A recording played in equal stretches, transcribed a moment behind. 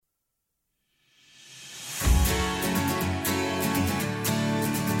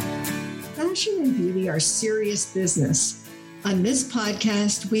Fashion and beauty are serious business. On this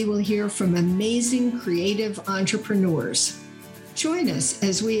podcast, we will hear from amazing creative entrepreneurs. Join us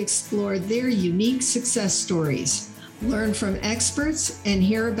as we explore their unique success stories, learn from experts, and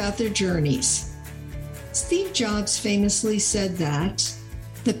hear about their journeys. Steve Jobs famously said that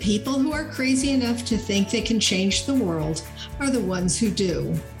the people who are crazy enough to think they can change the world are the ones who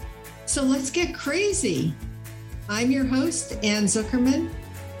do. So let's get crazy. I'm your host, Ann Zuckerman,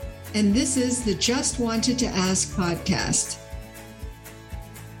 and this is the Just Wanted to Ask podcast.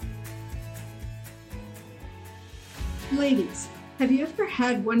 Ladies, have you ever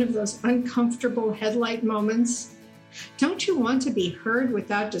had one of those uncomfortable headlight moments? Don't you want to be heard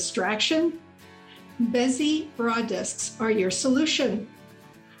without distraction? Bezzy bra discs are your solution.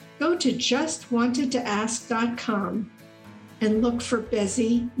 Go to justwantedtoask.com and look for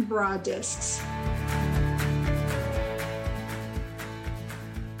Bezzy bra discs.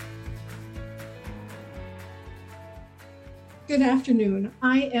 Good afternoon.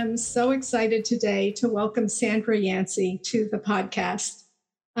 I am so excited today to welcome Sandra Yancey to the podcast.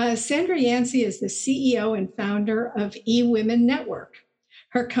 Sandra Yancey is the CEO and founder of eWomen Network.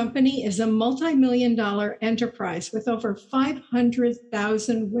 Her company is a multi-million-dollar enterprise with over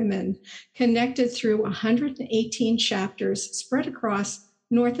 500,000 women connected through 118 chapters spread across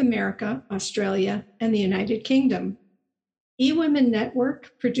North America, Australia, and the United Kingdom. eWomen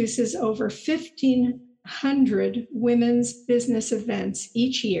Network produces over 1,500 women's business events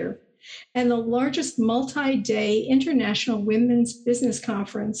each year and the largest multi-day international women's business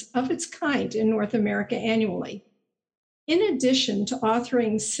conference of its kind in North America annually. In addition to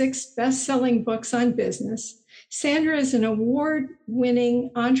authoring 6 best-selling books on business, Sandra is an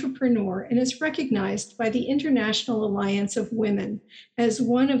award-winning entrepreneur and is recognized by the International Alliance of Women as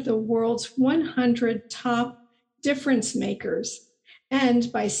one of the world's 100 top difference makers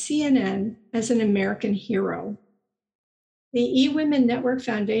and by CNN as an American hero. The eWomen Network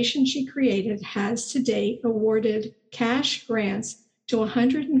Foundation she created has to date awarded cash grants to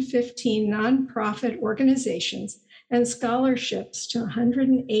 115 nonprofit organizations and scholarships to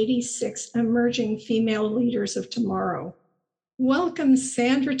 186 emerging female leaders of tomorrow. Welcome,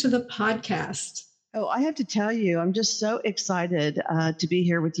 Sandra, to the podcast. Oh, I have to tell you, I'm just so excited to be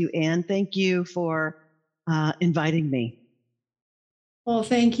here with you, Ann. Thank you for inviting me. Well,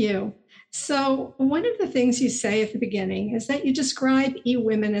 thank you. So one of the things you say at the beginning is that you describe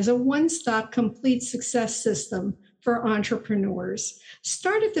eWomen as a one-stop complete success system for entrepreneurs.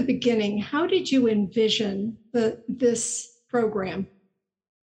 Start at the beginning. How did you envision this program?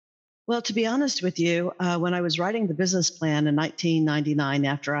 Well, to be honest with you, when I was writing the business plan in 1999,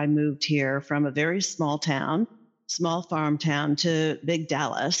 after I moved here from a very small town, small farm town, to big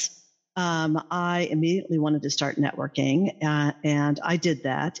Dallas, I immediately wanted to start networking, and I did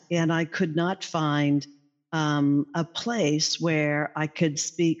that. And I could not find a place where I could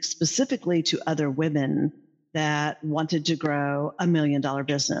speak specifically to other women that wanted to grow $1 million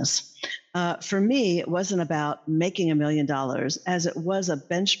business. For me, it wasn't about making $1 million, as it was a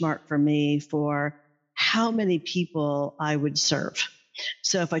benchmark for me for how many people I would serve.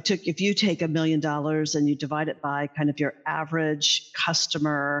 So if you take $1 million and you divide it by kind of your average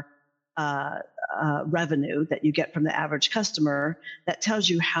customer revenue that you get from the average customer, that tells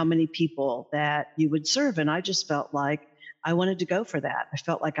you how many people that you would serve. And I just felt like I wanted to go for that. I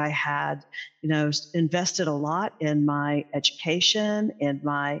felt like I had, invested a lot in my education, in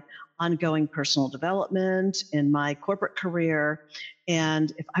my ongoing personal development, in my corporate career.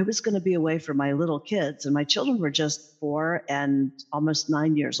 And if I was going to be away from my little kids, and my children were just 4 and almost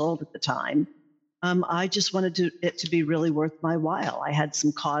 9 years old at the time, I just wanted it to be really worth my while. I had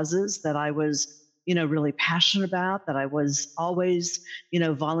some causes that I was, really passionate about, that I was always,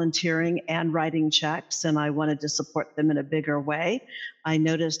 volunteering and writing checks, and I wanted to support them in a bigger way. I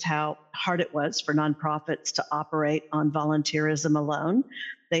noticed how hard it was for nonprofits to operate on volunteerism alone.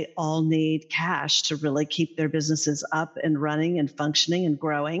 They all need cash to really keep their businesses up and running and functioning and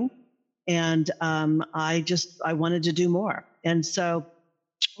growing. And I wanted to do more. And so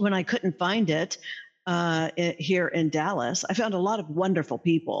when I couldn't find it here in Dallas, I found a lot of wonderful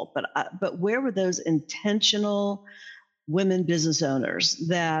people, but where were those intentional women business owners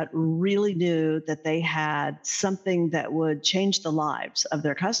that really knew that they had something that would change the lives of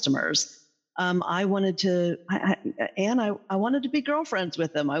their customers? I wanted to be girlfriends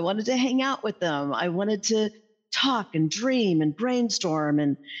with them. I wanted to hang out with them. I wanted to talk and dream and brainstorm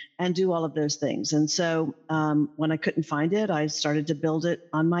and do all of those things. And so when I couldn't find it, I started to build it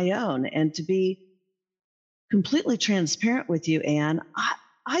on my own. And to be completely transparent with you, Ann,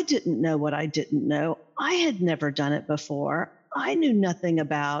 I didn't know what I didn't know. I had never done it before. I knew nothing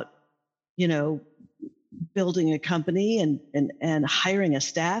about, building a company and hiring a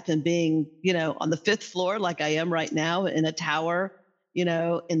staff and being, on the 5th floor like I am right now in a tower,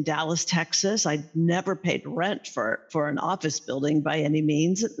 in Dallas, Texas. I never paid rent for an office building by any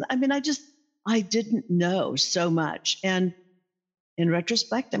means. I mean, I didn't know so much. And in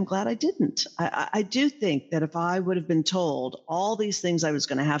retrospect, I'm glad I didn't. I do think that if I would have been told all these things I was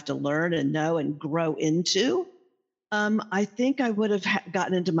going to have to learn and know and grow into, I think I would have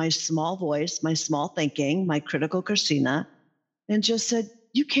gotten into my small voice, my small thinking, my critical Christina, and just said,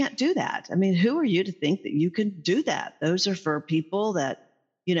 you can't do that. I mean, who are you to think that you can do that? Those are for people that,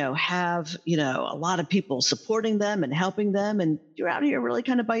 have, a lot of people supporting them and helping them. And you're out here really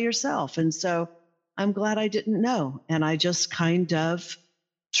kind of by yourself. And so I'm glad I didn't know. And I just kind of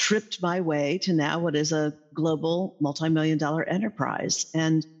tripped my way to now what is a global multi-million-dollar enterprise.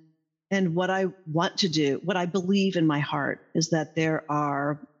 And what I want to do, what I believe in my heart, is that there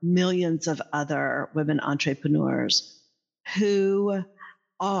are millions of other women entrepreneurs who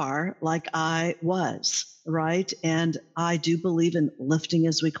are like I was, right? And I do believe in lifting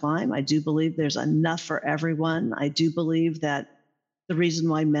as we climb. I do believe there's enough for everyone. I do believe that the reason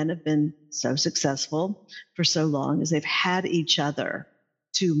why men have been so successful for so long is they've had each other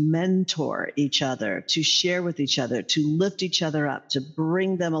to mentor each other, to share with each other, to lift each other up, to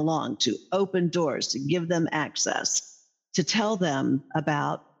bring them along, to open doors, to give them access, to tell them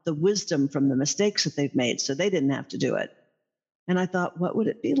about the wisdom from the mistakes that they've made so they didn't have to do it. And I thought, what would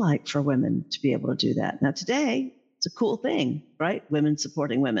it be like for women to be able to do that? Now, today, it's a cool thing, right? Women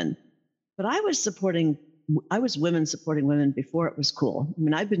supporting women. But I was women supporting women before it was cool. I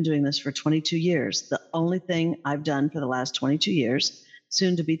mean, I've been doing this for 22 years. The only thing I've done for the last 22 years,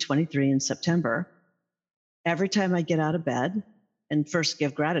 soon to be 23 in September, every time I get out of bed and first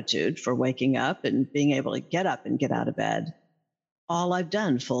give gratitude for waking up and being able to get up and get out of bed, all I've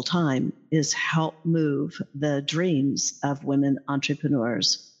done full time is help move the dreams of women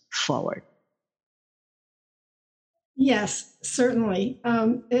entrepreneurs forward. Yes, certainly.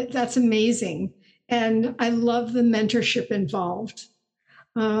 That's amazing. And I love the mentorship involved.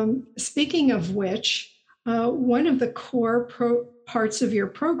 Speaking of which, one of the core parts of your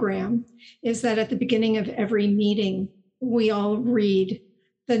program is that at the beginning of every meeting, we all read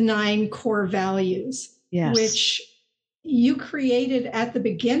the 9 core values, yes, which you created at the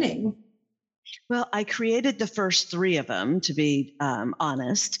beginning. Well, I created the first 3 of them, to be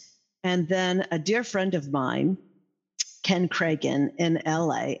honest. And then a dear friend of mine, Ken Cragen in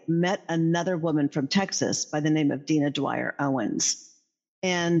LA, met another woman from Texas by the name of Dina Dwyer Owens.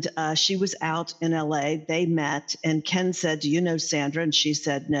 And she was out in LA. They met, and Ken said, do you know Sandra? And she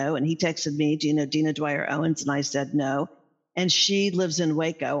said no. And he texted me, do you know Dina Dwyer Owens? And I said no. And she lives in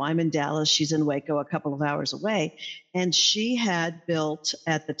Waco. I'm in Dallas. She's in Waco, a couple of hours away. And she had built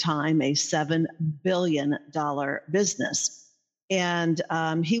at the time a $7 billion business. And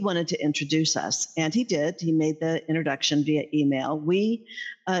he wanted to introduce us. And he did. He made the introduction via email. We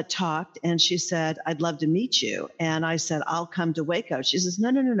talked, and she said, I'd love to meet you. And I said, I'll come to Waco. She says,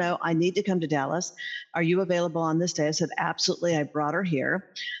 no. I need to come to Dallas. Are you available on this day? I said, absolutely. I brought her here.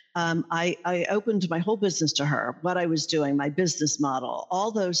 I opened my whole business to her, what I was doing, my business model,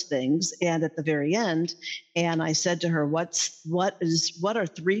 all those things. And at the very end, and I said to her, what are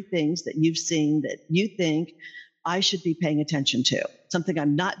 3 things that you've seen that you think I should be paying attention to? Something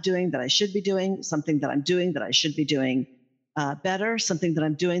I'm not doing that I should be doing, something that I'm doing that I should be doing better, something that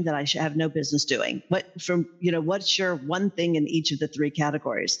I'm doing that I should have no business doing. What's your one thing in each of the 3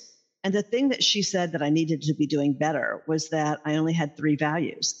 categories? And the thing that she said that I needed to be doing better was that I only had 3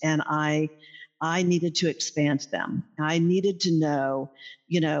 values, and I needed to expand them. I needed to know,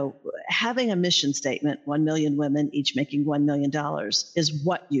 having a mission statement, 1 million women, each making $1 million, is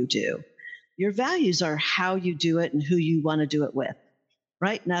what you do. Your values are how you do it and who you want to do it with,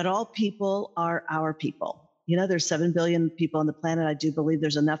 right? Not all people are our people. There's 7 billion people on the planet. I do believe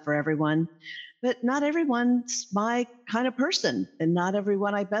there's enough for everyone, but not everyone's my kind of person. And not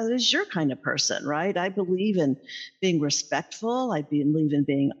everyone, I bet, is your kind of person, right? I believe in being respectful. I believe in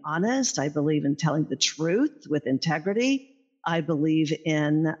being honest. I believe in telling the truth with integrity. I believe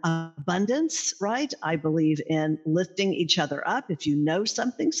in abundance, right? I believe in lifting each other up. If you know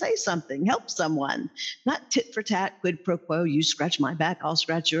something, say something, help someone. Not tit for tat, quid pro quo, you scratch my back, I'll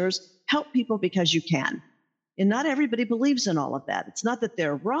scratch yours. Help people because you can. And not everybody believes in all of that. It's not that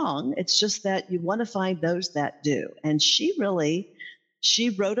they're wrong. It's just that you want to find those that do. And she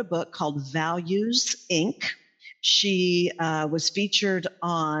wrote a book called Values, Inc. She was featured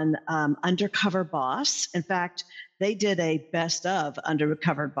on Undercover Boss. In fact, they did a best of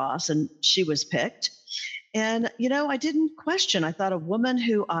Undercover Boss, and she was picked. And, I didn't question. I thought a woman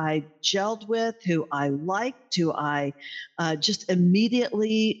who I gelled with, who I liked, who I just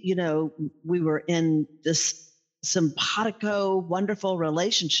immediately, we were in this simpatico, wonderful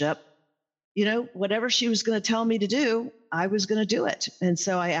relationship. Whatever she was going to tell me to do, I was going to do it. And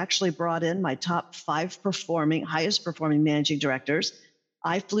so I actually brought in my top 5 highest performing managing directors.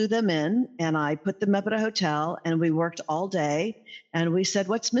 I flew them in and I put them up at a hotel and we worked all day and we said,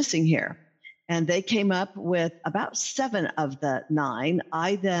 what's missing here? And they came up with about 7 of the 9.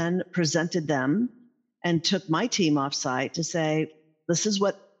 I then presented them and took my team offsite to say, this is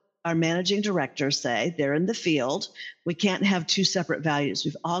what our managing directors say. They're in the field. We can't have 2 separate values.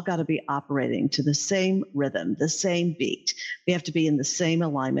 We've all got to be operating to the same rhythm, the same beat. We have to be in the same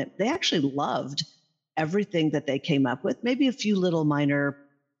alignment. They actually loved everything that they came up with, maybe a few little minor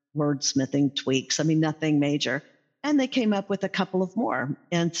wordsmithing tweaks. I mean, nothing major. And they came up with a couple of more.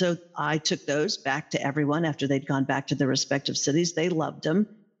 And so I took those back to everyone after they'd gone back to their respective cities. They loved them.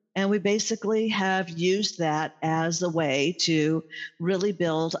 And we basically have used that as a way to really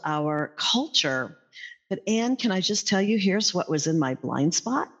build our culture. But Anne, can I just tell you, here's what was in my blind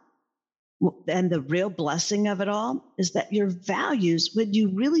spot. And the real blessing of it all is that your values, when you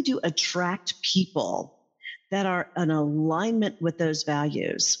really do attract people that are in alignment with those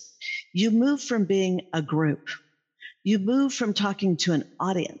values, you move from being a group. You move from talking to an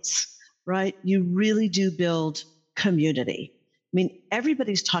audience, right? You really do build community. I mean,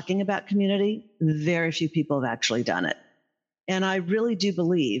 everybody's talking about community. Very few people have actually done it. And I really do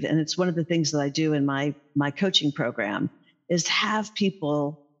believe, and it's one of the things that I do in my coaching program, is have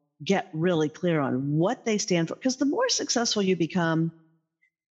people get really clear on what they stand for. Because the more successful you become,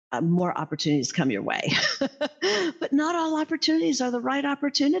 more opportunities come your way. But not all opportunities are the right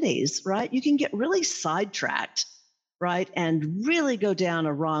opportunities, right? You can get really sidetracked, right? And really go down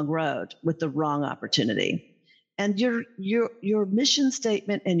a wrong road with the wrong opportunity. And your mission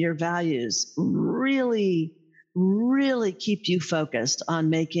statement and your values really, really keep you focused on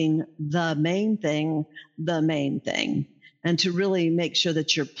making the main thing, and to really make sure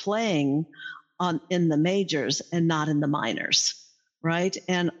that you're playing in the majors and not in the minors, right?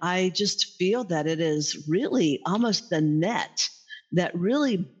 And I just feel that it is really almost the net that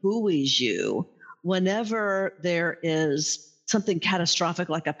really buoys you whenever there is something catastrophic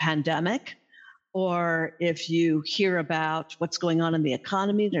like a pandemic, or if you hear about what's going on in the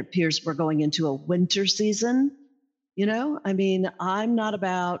economy, it appears we're going into a winter season. I mean, I'm not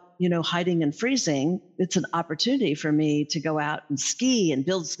about, hiding and freezing. It's an opportunity for me to go out and ski and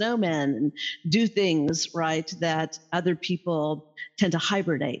build snowmen and do things, right, that other people tend to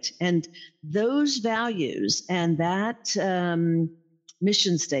hibernate. And those values and that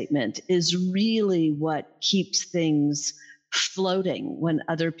mission statement is really what keeps things floating when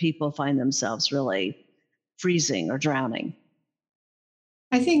other people find themselves really freezing or drowning.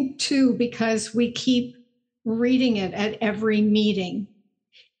 I think, too, because we keep reading it at every meeting,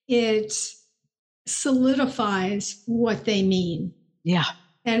 it solidifies what they mean. Yeah.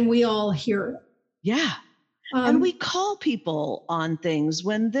 And we all hear it. Yeah. And we call people on things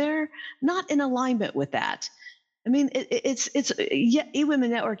when they're not in alignment with that. I mean, eWomen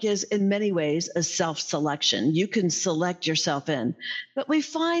Network is in many ways a self-selection. You can select yourself in, but we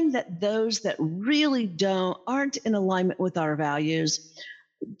find that those that really aren't in alignment with our values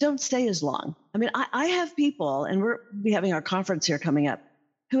don't stay as long. I mean, I have people, and we'll be having our conference here coming up,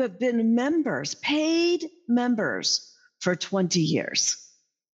 who have been paid members for 20 years.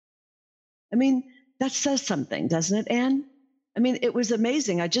 I mean, that says something, doesn't it, Anne? I mean, it was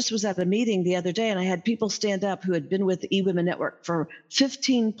amazing. I just was at a meeting the other day and I had people stand up who had been with eWomen Network for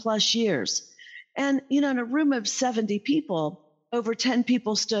 15 plus years. And, in a room of 70 people, over 10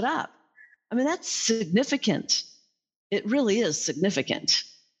 people stood up. I mean, that's significant. It really is significant.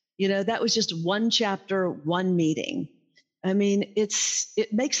 That was just one chapter, one meeting. I mean, it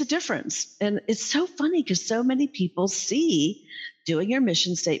makes a difference. And it's so funny because so many people see doing your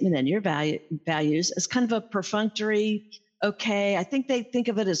mission statement and your values as kind of a perfunctory, okay, I think they think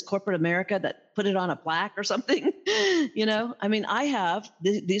of it as corporate America that put it on a plaque or something. I mean,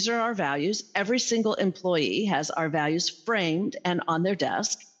 these are our values. Every single employee has our values framed and on their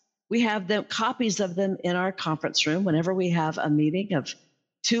desk. We have copies of them in our conference room. Whenever we have a meeting of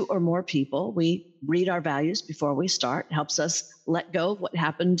 2 or more people, we read our values before we start. It helps us let go of what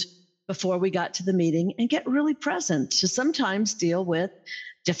happened before we got to the meeting and get really present to sometimes deal with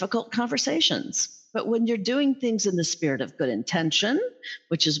difficult conversations. But when you're doing things in the spirit of good intention,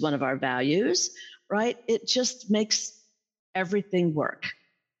 which is one of our values, right, it just makes everything work.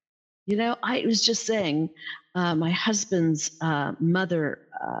 I was just saying, my husband's mother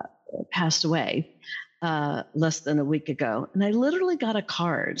passed away less than a week ago. And I literally got a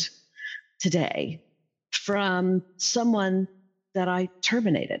card today from someone that I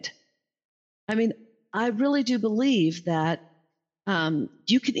terminated. I mean, I really do believe that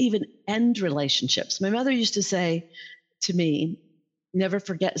you can even end relationships. My mother used to say to me, never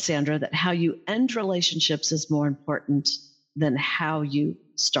forget, Sandra, that how you end relationships is more important than how you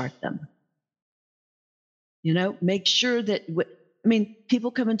start them. Make sure that,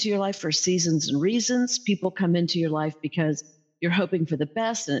 people come into your life for seasons and reasons. People come into your life because you're hoping for the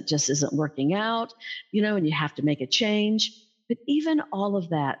best and it just isn't working out, and you have to make a change. But even all of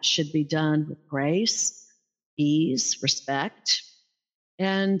that should be done with grace, ease, respect.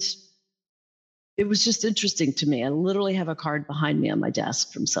 And it was just interesting to me. I literally have a card behind me on my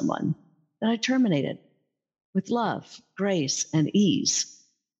desk from someone that I terminated with love, grace, and ease,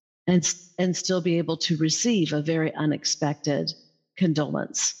 and still be able to receive a very unexpected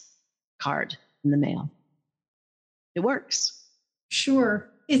condolence card in the mail. It works. Sure.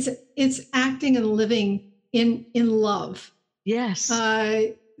 It's acting and living in love. Yes.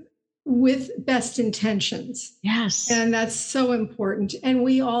 With best intentions. Yes. And that's so important. And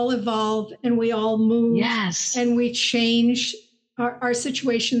we all evolve and we all move. Yes. And we change. Our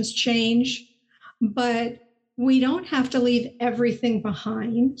situations change, but we don't have to leave everything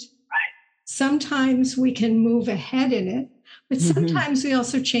behind. Right. Sometimes we can move ahead in it, but sometimes we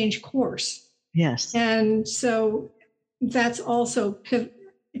also change course. Yes. And so that's also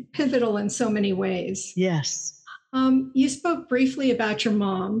pivotal in so many ways. Yes. You spoke briefly about your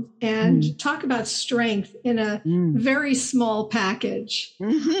mom and talk about strength in a very small package.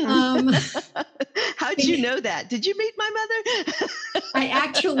 How'd you know that? Did you meet my mother? I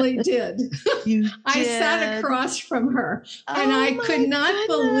actually did. You did. I sat across from her and I could not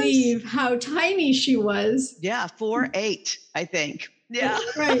believe how tiny she was. Yeah, 4'8", I think. Yeah.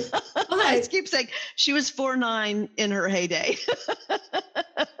 Right. I keep saying she was 4'9" in her heyday.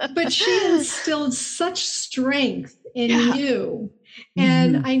 But she instilled such strength in you.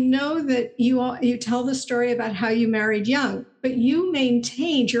 And I know that you tell the story about how you married young, but you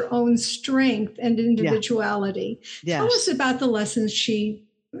maintained your own strength and individuality. Yes. Tell us about the lessons she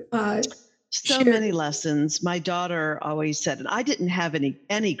so many lessons. My daughter always said, and I didn't have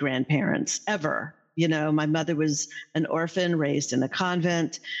any grandparents ever. My mother was an orphan raised in a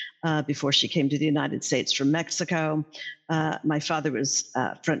convent before she came to the United States from Mexico. My father was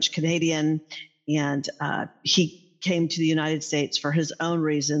French Canadian, and he came to the United States for his own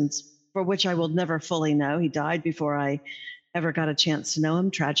reasons, for which I will never fully know. He died before I ever got a chance to know him,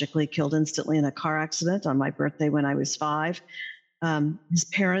 tragically killed instantly in a car accident on my birthday when I was 5. His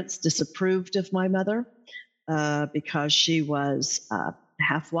parents disapproved of my mother because she was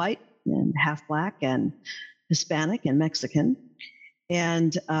half white and half Black and Hispanic and Mexican.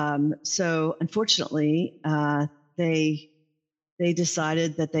 And so unfortunately, they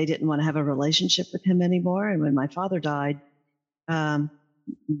decided that they didn't want to have a relationship with him anymore. And when my father died,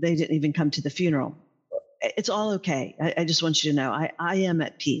 they didn't even come to the funeral. It's all okay. I just want you to know, I am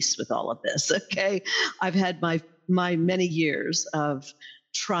at peace with all of this. Okay. I've had my many years of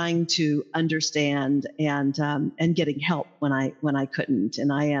trying to understand and getting help when I couldn't,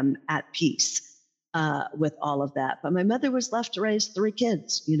 and I am at peace with all of that. But my mother was left to raise 3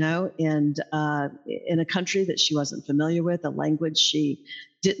 kids, and in a country that she wasn't familiar with, a language she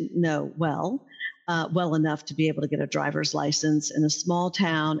didn't know well enough to be able to get a driver's license in a small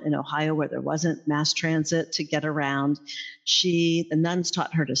town in Ohio where there wasn't mass transit to get around. The nuns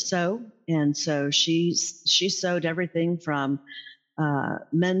taught her to sew, and so she sewed everything from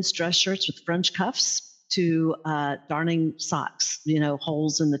men's dress shirts with French cuffs to darning socks,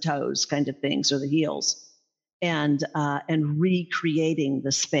 holes in the toes kind of things, or the heels, and recreating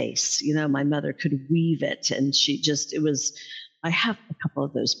the space. My mother could weave it, and I have a couple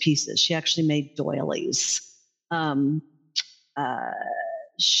of those pieces. She actually made doilies.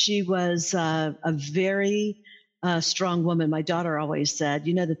 She was a very strong woman. My daughter always said,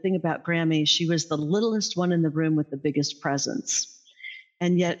 the thing about Grammy, she was the littlest one in the room with the biggest presence.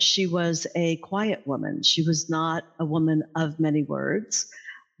 And yet she was a quiet woman. She was not a woman of many words,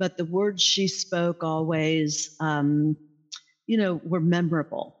 but the words she spoke always, were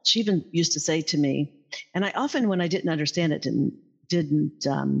memorable. She even used to say to me, and I often, when I didn't understand it, didn't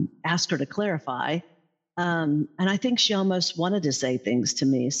ask her to clarify. And I think she almost wanted to say things to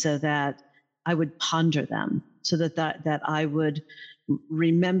me so that I would ponder them, so that I would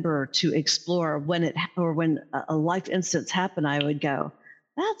remember to explore when a life instance happened. I would go,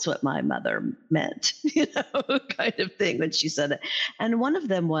 that's what my mother meant, kind of thing when she said it. And one of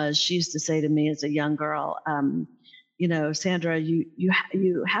them was, she used to say to me as a young girl, Sandra,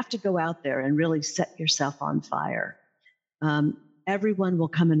 you have to go out there and really set yourself on fire. Everyone will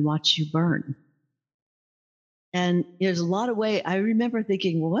come and watch you burn. And there's a lot of ways. I remember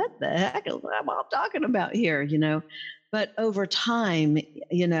thinking, well, what the heck is my mom talking about here, But over time,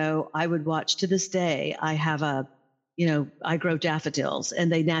 I would watch. To this day, I have I grow daffodils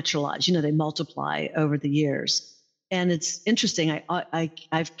and they naturalize, they multiply over the years. And it's interesting.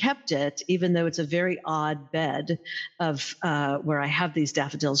 I've kept it, even though it's a very odd bed of where I have these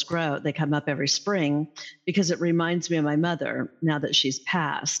daffodils grow. They come up every spring because it reminds me of my mother now that she's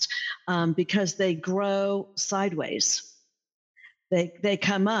passed, because they grow sideways. They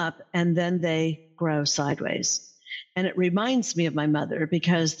come up and then they grow sideways. And it reminds me of my mother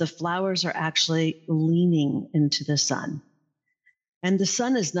because the flowers are actually leaning into the sun. And the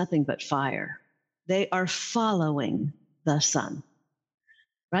sun is nothing but fire. They are following the sun,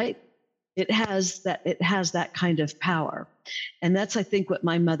 right? It has that kind of power. And that's, I think, what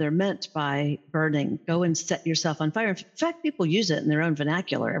my mother meant by burning. Go and set yourself on fire. In fact, people use it in their own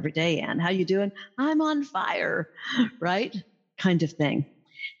vernacular every day. Ann, how you doing? I'm on fire, right? Kind of thing.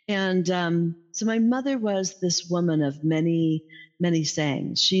 And so my mother was this woman of many, many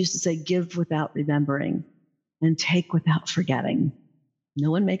sayings. She used to say, give without remembering and take without forgetting.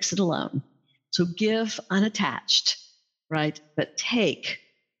 No one makes it alone. So give unattached, right? But take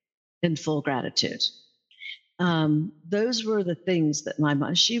in full gratitude. Those were the things that my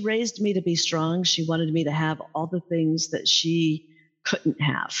mom, she raised me to be strong. She wanted me to have all the things that she couldn't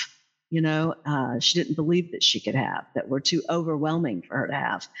have. She didn't believe that she could have, that were too overwhelming for her to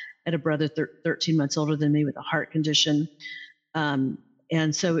have. I had a brother 13 months older than me with a heart condition. And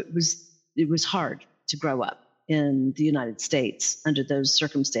so it was hard to grow up in the United States under those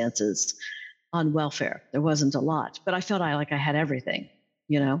circumstances on welfare. There wasn't a lot, but I felt like I had everything,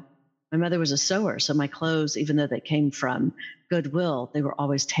 My mother was a sewer, so my clothes, even though they came from Goodwill, they were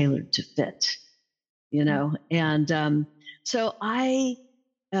always tailored to fit, And so I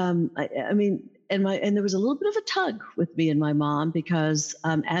mean, and there was a little bit of a tug with me and my mom because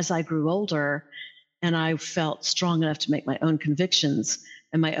as I grew older and I felt strong enough to make my own convictions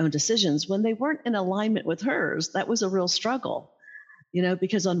and my own decisions, when they weren't in alignment with hers, that was a real struggle,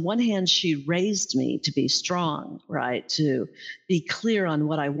 because on one hand, she raised me to be strong, right? To be clear on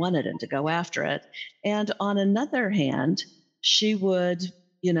what I wanted and to go after it. And on another hand, she would,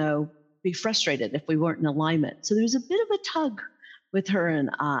 be frustrated if we weren't in alignment. So there was a bit of a tug with her and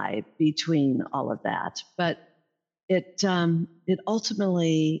I between all of that. But it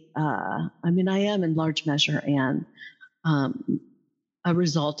ultimately, I am in large measure, Anne, a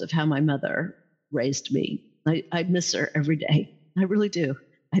result of how my mother raised me. I miss her every day. I really do.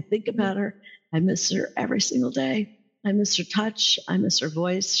 I think about her. I miss her every single day. I miss her touch. I miss her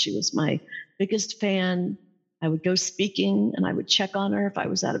voice. She was my biggest fan. I would go speaking and I would check on her if I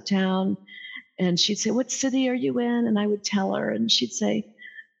was out of town. And she'd say, what city are you in? And I would tell her, and she'd say,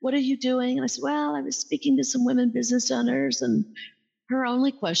 what are you doing? And I said, well, I was speaking to some women business owners. And her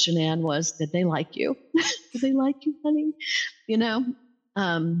only question, Anne, was, did they like you? Did they like you, honey?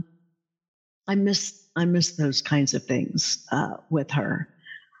 I miss those kinds of things with her.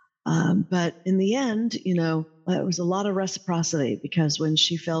 But in the end, it was a lot of reciprocity because when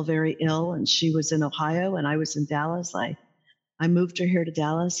she fell very ill and she was in Ohio and I was in Dallas, I moved her here to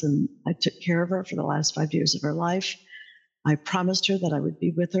Dallas and I took care of her for the last 5 years of her life. I promised her that I would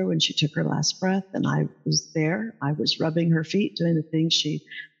be with her when she took her last breath, and I was there. I was rubbing her feet, doing the things she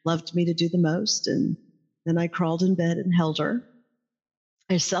loved me to do the most. And then I crawled in bed and held her.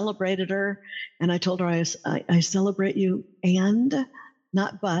 I celebrated her, and I told her, I celebrate you, and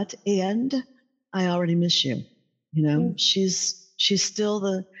not but, and I already miss you. She's still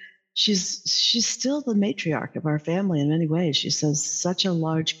the matriarch of our family in many ways. She says such a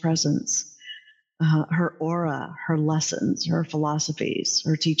large presence. Her aura, her lessons, her philosophies,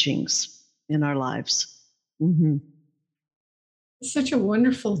 her teachings in our lives. Mm-hmm. It's such a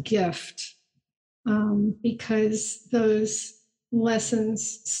wonderful gift because those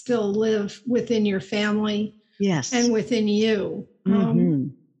lessons still live within your family. Yes. And within you. Mm-hmm.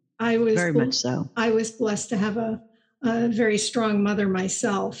 I was very much so. I was blessed to have a very strong mother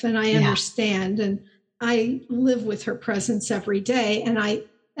myself, and I understand, and I live with her presence every day, and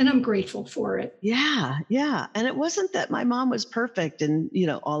I'm grateful for it. Yeah. And it wasn't that my mom was perfect and,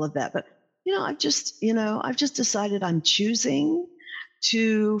 all of that, but, I've just decided I'm choosing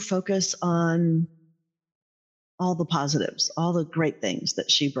to focus on all the positives, all the great things that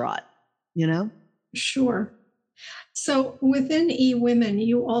she brought, Sure. So within eWomen,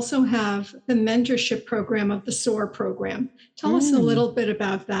 you also have the mentorship program of the SOAR program. Tell us a little bit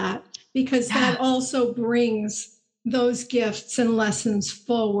about that, because that also brings those gifts and lessons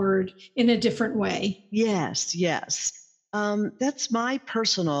forward in a different way. Yes, yes. That's my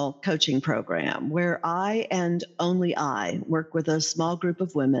personal coaching program where I and only I work with a small group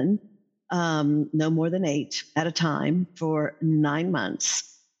of women, no more than 8 at a time for 9 months.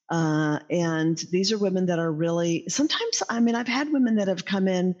 And these are women that are really, sometimes, I mean, I've had women that have come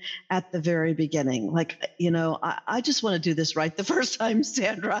in at the very beginning, like, I just want to do this right the first time,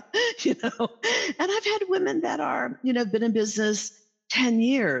 Sandra, and I've had women that are, been in business 10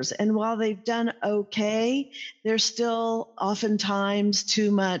 years. And while they've done okay, there's still oftentimes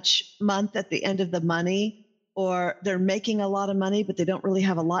too much month at the end of the money, or they're making a lot of money, but they don't really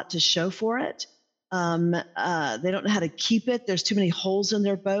have a lot to show for it. They don't know how to keep it. There's too many holes in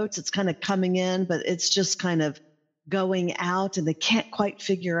their boats. It's kind of coming in, but it's just kind of going out, and they can't quite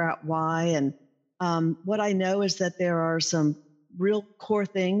figure out why. And what I know is that there are some real core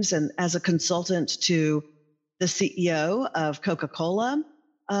things. And as a consultant to the CEO of Coca-Cola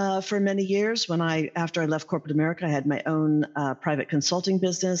for many years, after I left corporate America, I had my own private consulting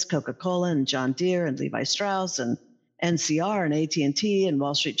business, Coca-Cola and John Deere and Levi Strauss and NCR and AT&T and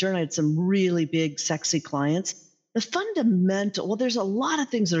Wall Street Journal. I had some really big, sexy clients. There's a lot of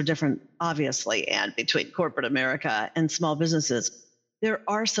things that are different, obviously, and between corporate America and small businesses. There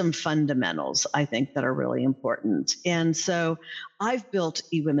are some fundamentals, I think, that are really important. And so I've built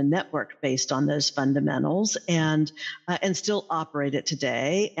eWomen Network based on those fundamentals and still operate it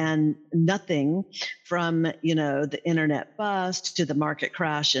today. And nothing from, the internet bust to the market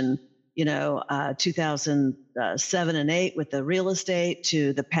crash in 2007 and 8 with the real estate,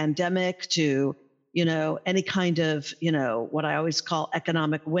 to the pandemic, to, any kind of, what I always call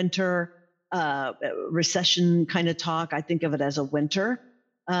economic winter, recession kind of talk. I think of it as a winter.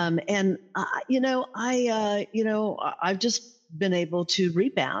 I've just been able to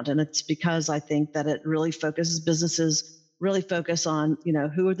rebound. And it's because I think that it really businesses really focus on,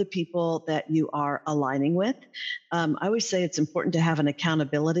 who are the people that you are aligning with. I always say it's important to have an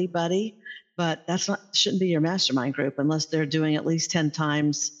accountability buddy, but shouldn't be your mastermind group unless they're doing at least 10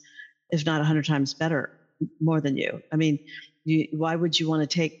 times, if not 100 times better, more than you. I mean, why would you want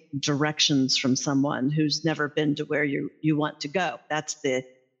to take directions from someone who's never been to where you want to go? That's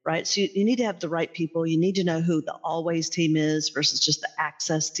right. So you need to have the right people. You need to know who the always team is versus just the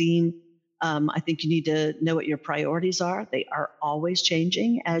access team. I think you need to know what your priorities are. They are always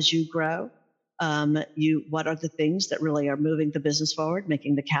changing as you grow. What are the things that really are moving the business forward,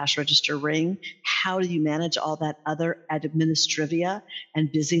 making the cash register ring? How do you manage all that other administrivia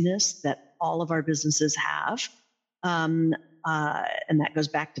and busyness that all of our businesses have? And that goes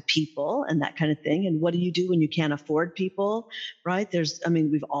back to people and that kind of thing. And what do you do when you can't afford people, right?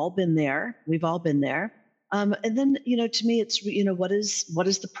 We've all been there. And then, to me, it's, what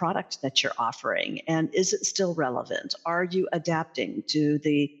is the product that you're offering, and is it still relevant? Are you adapting to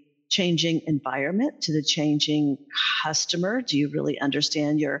the changing environment, to the changing customer? Do you really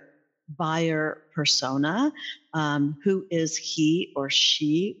understand your buyer persona? Who is he or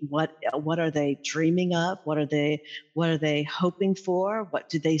she? What are they dreaming of? What are they hoping for? What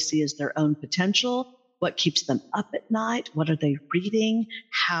do they see as their own potential? What keeps them up at night? What are they reading?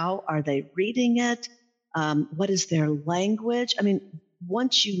 How are they reading it? What is their language? I mean,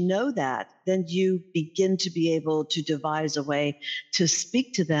 once you know that, then you begin to be able to devise a way to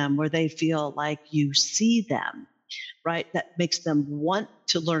speak to them where they feel like you see them, right? That makes them want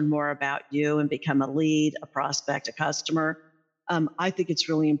to learn more about you and become a lead, a prospect, a customer. I think it's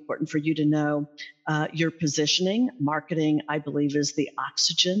really important for you to know your positioning. Marketing, I believe, is the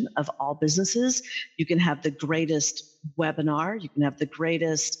oxygen of all businesses. You can have the greatest webinar. You can have the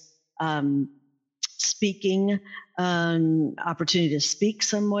greatest speaking opportunity to speak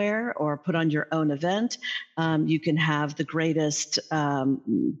somewhere or put on your own event. You can have the greatest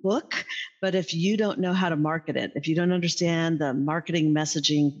book, but if you don't know how to market it, if you don't understand the marketing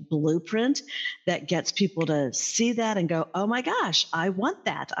messaging blueprint that gets people to see that and go, oh my gosh, I want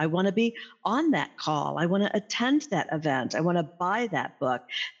that. I want to be on that call. I want to attend that event. I want to buy that book.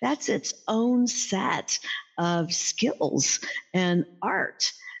 That's its own set of skills and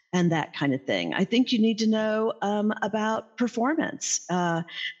art and that kind of thing. I think you need to know about performance.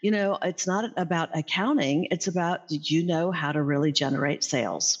 It's not about accounting. It's about, did you know how to really generate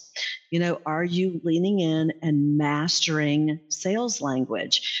sales? Are you leaning in and mastering sales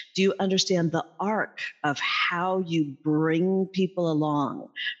language? Do you understand the arc of how you bring people along,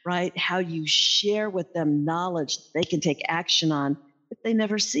 right? How you share with them knowledge that they can take action on if they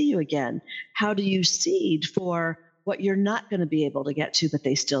never see you again? How do you seed for what you're not going to be able to get to, but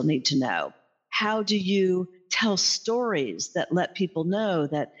they still need to know? How do you tell stories that let people know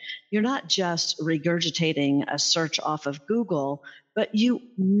that you're not just regurgitating a search off of Google, but you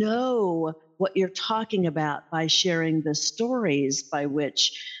know what you're talking about by sharing the stories by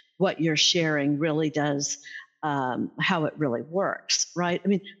which what you're sharing really does, how it really works, right? I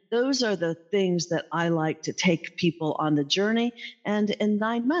mean, those are the things that I like to take people on the journey. And in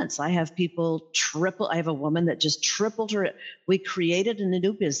 9 months, I have I have a woman that just tripled her. We created a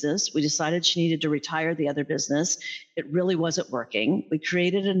new business. We decided she needed to retire the other business. It really wasn't working. We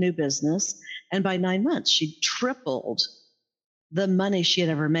created a new business. And by 9 months, she tripled the money she had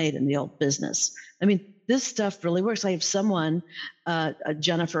ever made in the old business. I mean, this stuff really works. I have someone,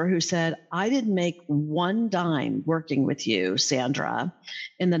 Jennifer, who said, I didn't make one dime working with you, Sandra,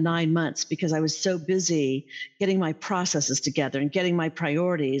 in the 9 months because I was so busy getting my processes together and getting my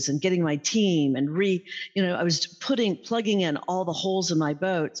priorities and getting my team and I was plugging in all the holes in my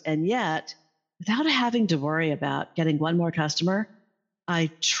boat. And yet, without having to worry about getting one more customer, I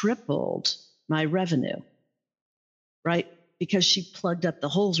tripled my revenue, right? Because she plugged up the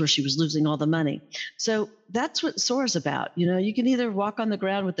holes where she was losing all the money. So that's what SOAR's about. You can either walk on the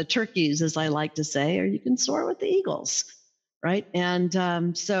ground with the turkeys, as I like to say, or you can soar with the eagles, right? And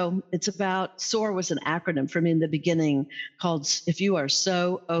so it's about, SOAR was an acronym for me in the beginning called, if you are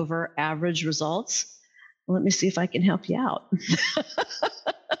so over average results, let me see if I can help you out.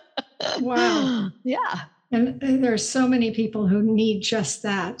 Wow. Yeah. And there's so many people who need just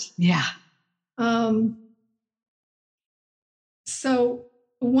that. Yeah. So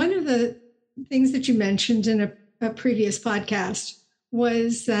one of the things that you mentioned in a previous podcast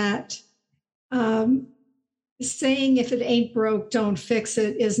was that saying if it ain't broke, don't fix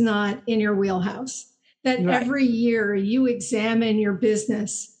it is not in your wheelhouse. That right. Every year you examine your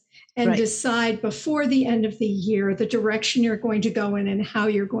business and right. decide before the end of the year the direction you're going to go in and how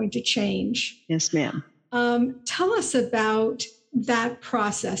you're going to change. Yes, ma'am. Tell us about that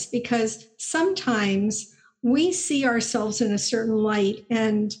process, because sometimes we see ourselves in a certain light,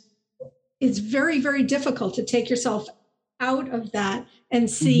 and it's very, very difficult to take yourself out of that and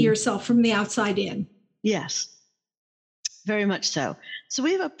see mm-hmm. yourself from the outside in. Yes, very much so. So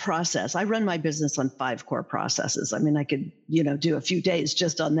we have a process. I run my business on 5 core processes. I mean, I could, do a few days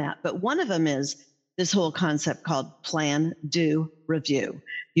just on that. But one of them is this whole concept called plan, do, review.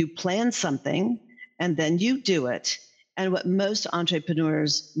 You plan something and then you do it. And what most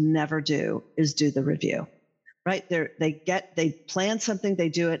entrepreneurs never do is do the review. Right? They plan something, they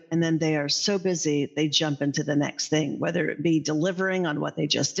do it, and then they are so busy, they jump into the next thing, whether it be delivering on what they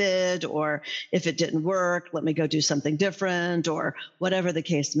just did, or if it didn't work, let me go do something different, or whatever the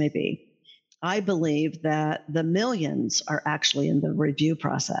case may be. I believe that the millions are actually in the review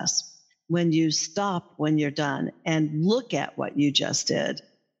process. When you stop when you're done and look at what you just did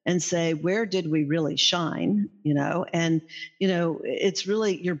and say, where did we really shine? It's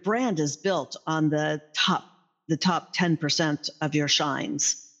really, your brand is built on the top 10% of your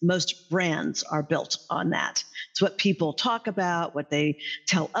shines. Most brands are built on that. It's what people talk about, what they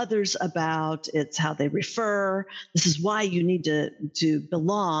tell others about. It's how they refer. This is why you need to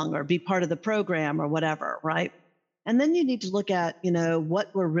belong or be part of the program or whatever, right? And then you need to look at,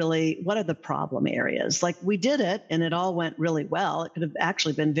 what are the problem areas? Like, we did it and it all went really well. It could have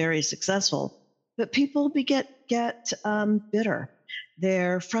actually been very successful, but people get bitter.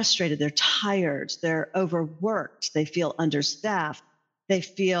 They're frustrated, they're tired, they're overworked, they feel understaffed, they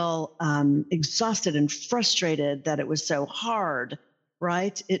feel exhausted and frustrated that it was so hard,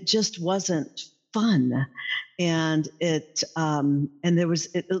 right? It just wasn't fun. And it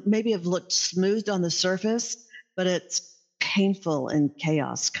maybe have looked smooth on the surface, but it's painful and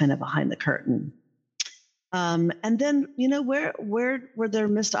chaos kind of behind the curtain. And then, where were there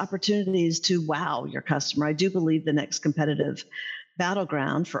missed opportunities to wow your customer? I do believe the next competitive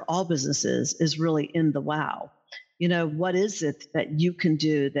battleground for all businesses is really in the wow. What is it that you can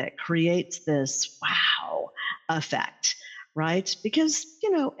do that creates this wow effect, right? Because,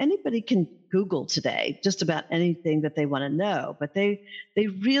 anybody can Google today just about anything that they want to know, but they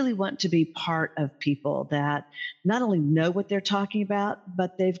really want to be part of people that not only know what they're talking about,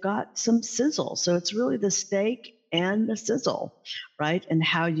 but they've got some sizzle. So it's really the steak and the sizzle, right? And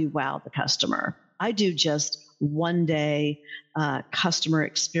how you wow the customer. I do just one-day customer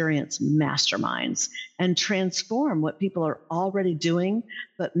experience masterminds and transform what people are already doing,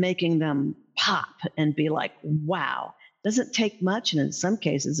 but making them pop and be like, wow. Doesn't take much, and in some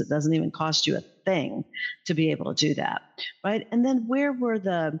cases, it doesn't even cost you a thing to be able to do that, right? And then where were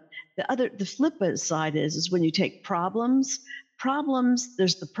the flip side is when you take problems,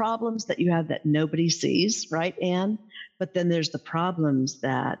 there's the problems that you have that nobody sees, right, Anne? But then there's the problems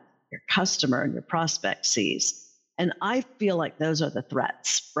that your customer and your prospect sees. And I feel like those are the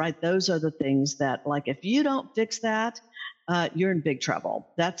threats, right? Those are the things that, like, if you don't fix that, you're in big trouble.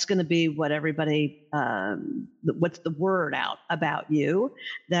 That's going to be what everybody, what's the word out about you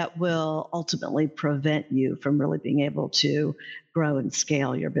that will ultimately prevent you from really being able to grow and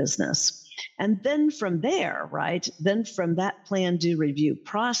scale your business. And then from there, right? Then from that plan, do, review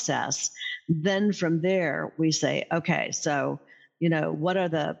process, then from there, we say, okay, so, what are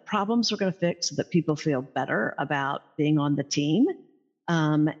the problems we're going to fix so that people feel better about being on the team?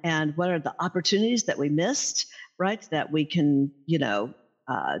 And what are the opportunities that we missed, right? That we can,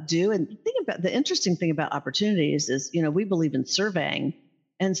 do. And think about the interesting thing about opportunities is, we believe in surveying.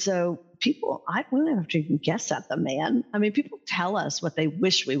 And so people, we don't have to even guess at them, man. I mean, people tell us what they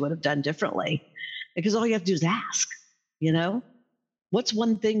wish we would have done differently because all you have to do is ask, what's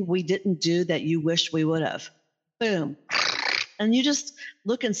one thing we didn't do that you wish we would have? Boom. And you just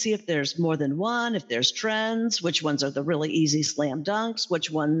look and see if there's more than one, if there's trends, which ones are the really easy slam dunks,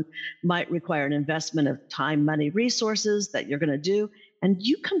 which one might require an investment of time, money, resources that you're going to do. And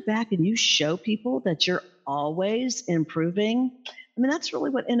you come back and you show people that you're always improving. I mean, that's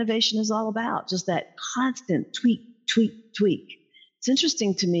really what innovation is all about, just that constant tweak, tweak, tweak. It's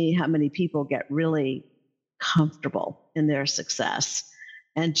interesting to me how many people get really comfortable in their success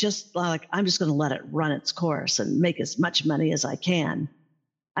and just like, I'm just going to let it run its course and make as much money as I can.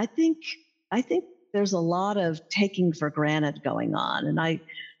 I think there's a lot of taking for granted going on. And I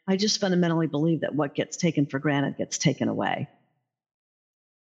just fundamentally believe that what gets taken for granted gets taken away.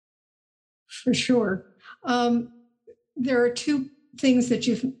 For sure. There are two things that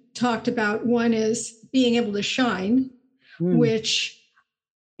you've talked about. One is being able to shine, which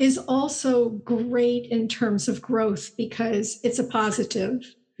is also great in terms of growth because it's a positive.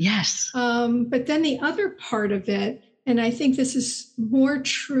 Yes. But then the other part of it, and I think this is more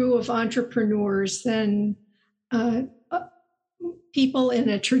true of entrepreneurs than people in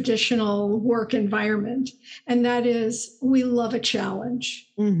a traditional work environment, and that is we love a challenge.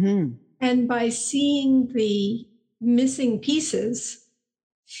 Mm-hmm. And by seeing the missing pieces,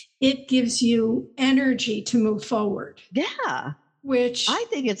 it gives you energy to move forward. Yeah. Which I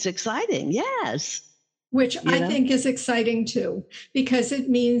think it's exciting. Yes. Which I think is exciting too, because it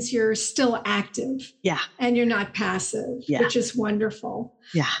means you're still active. Yeah. And you're not passive, which is wonderful.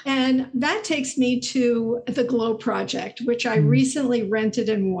 Yeah. And that takes me to the Glow Project, which I recently rented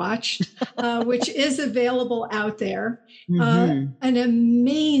and watched, which is available out there. An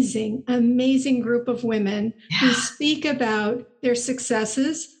amazing, amazing group of women who speak about their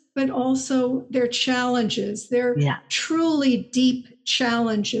successes, but also their challenges, their truly deep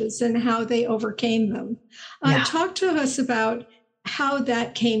challenges and how they overcame them. Talk to us about how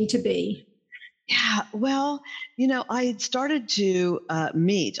that came to be. Yeah, well, I had started to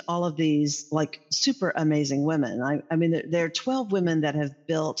meet all of these like super amazing women. I mean, there are 12 women that have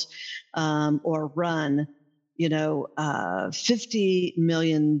built or run, 50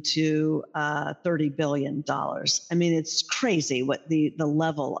 million to $30 billion. I mean, it's crazy what the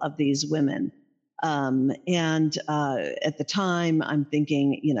level of these women. And at the time, I'm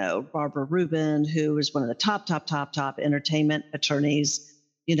thinking, Barbara Rubin, who was one of the top entertainment attorneys,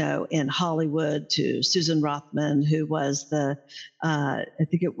 in Hollywood, to Susan Rothman, who was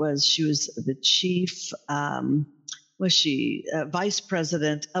she was the chief, was she vice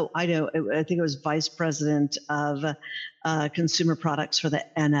president? Oh, I know. I think it was vice president of consumer products for the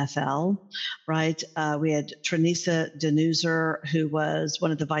NFL, right? We had Tranisa Denuser, who was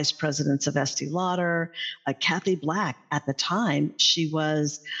one of the vice presidents of Estee Lauder. Kathy Black, at the time, she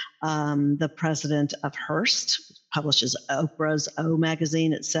was the president of Hearst, publishes Oprah's O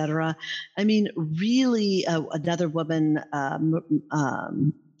magazine, et cetera. I mean, really, another woman,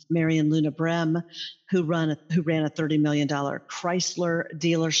 Marion Luna Brem, who ran a $30 million Chrysler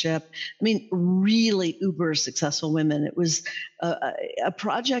dealership. I mean, really uber successful women. It was a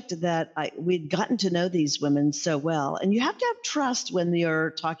project that we'd gotten to know these women so well. And you have to have trust when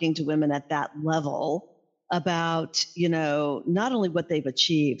you're talking to women at that level about, not only what they've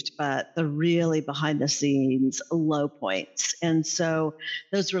achieved, but the really behind the scenes low points. And so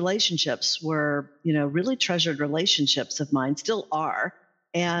those relationships were, really treasured relationships of mine, still are.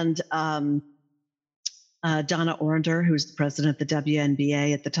 And Donna Orender, who was the president of the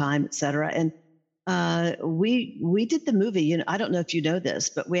WNBA at the time, et cetera. And we did the movie. I don't know if you know this,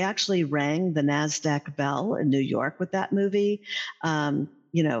 but we actually rang the NASDAQ bell in New York with that movie.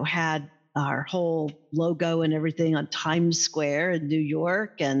 Had our whole logo and everything on Times Square in New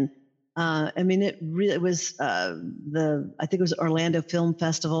York. And it really was I think it was Orlando Film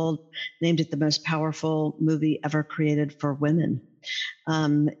Festival named it the most powerful movie ever created for women.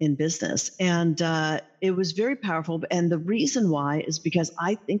 in business. And it was very powerful. And the reason why is because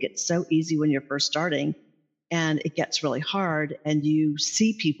I think it's so easy when you're first starting and it gets really hard and you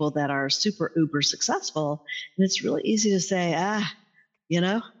see people that are super uber successful. And it's really easy to say,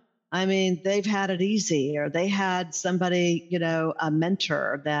 I mean, they've had it easy, or they had somebody, a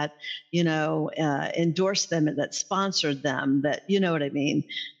mentor that, endorsed them and that sponsored them, that, you know what I mean?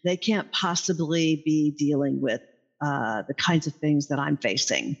 They can't possibly be dealing with the kinds of things that I'm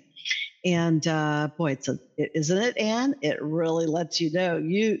facing. And boy, isn't it, Anne? It really lets you know.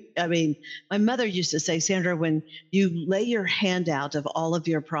 My mother used to say, Sandra, when you lay your hand out of all of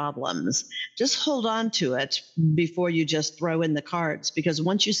your problems, just hold on to it before you just throw in the cards. Because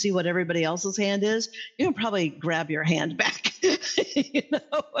once you see what everybody else's hand is, you'll probably grab your hand back.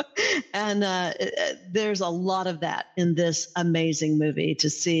 And there's a lot of that in this amazing movie, to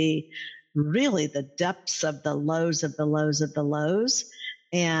see really the depths of the lows of the lows of the lows,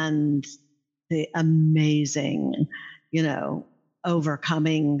 and the amazing,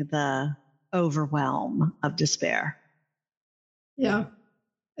 overcoming the overwhelm of despair. Yeah,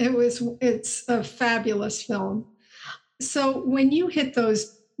 it's a fabulous film. So when you hit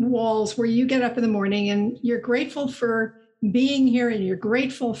those walls where you get up in the morning and you're grateful for being here and you're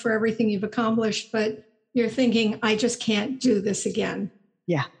grateful for everything you've accomplished, but you're thinking, I just can't do this again.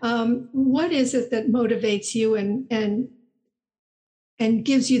 Yeah. What is it that motivates you and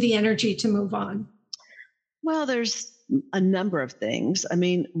gives you the energy to move on? Well, there's a number of things. I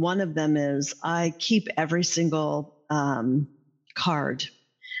mean, one of them is I keep every single card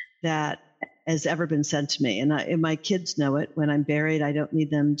that has ever been sent to me. And my kids know it. When I'm buried, I don't need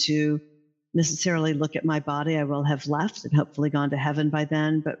them to necessarily look at my body. I will have left and hopefully gone to heaven by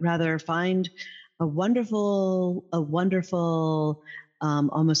then, but rather find a wonderful,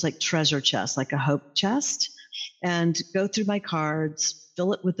 almost like treasure chest, like a hope chest, and go through my cards,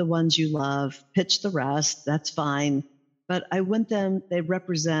 fill it with the ones you love, pitch the rest. That's fine. But I want them, they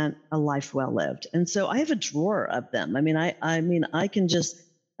represent a life well lived. And so I have a drawer of them. I can just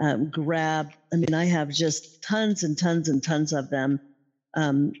I have just tons and tons and tons of them.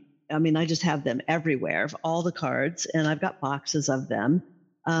 I just have them everywhere, of all the cards, and I've got boxes of them.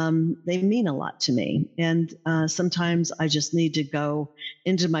 They mean a lot to me. And sometimes I just need to go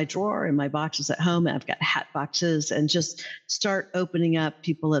into my drawer and my boxes at home. I've got hat boxes, and just start opening up.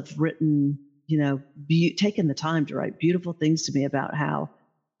 People have written, taken the time to write beautiful things to me about how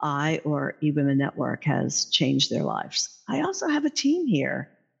I or eWomen Network has changed their lives. I also have a team here,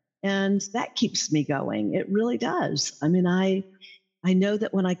 and that keeps me going. It really does. I know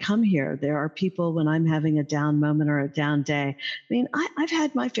that when I come here, there are people when I'm having a down moment or a down day. I've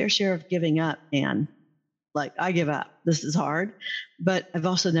had my fair share of giving up, Anne. Like, I give up. This is hard, but I've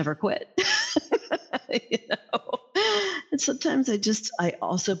also never quit. And sometimes I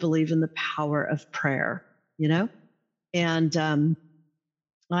also believe in the power of prayer, and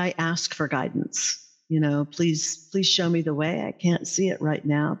I ask for guidance. Please show me the way. I can't see it right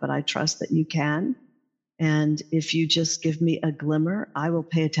now, but I trust that you can. And if you just give me a glimmer, I will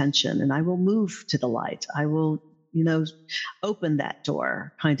pay attention and I will move to the light. I will, open that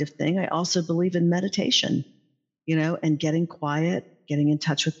door, kind of thing. I also believe in meditation, and getting quiet, getting in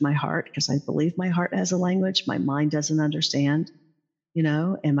touch with my heart, because I believe my heart has a language my mind doesn't understand,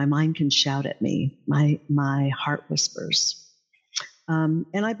 and my mind can shout at me. My heart whispers. And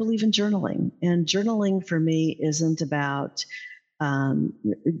I believe in journaling. And journaling for me isn't about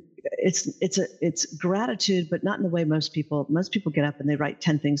it's gratitude, but not in the way most people get up and they write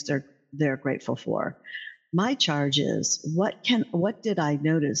 10 things they're grateful for. My charge is what did I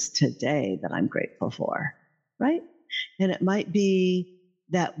notice today that I'm grateful for, right? And it might be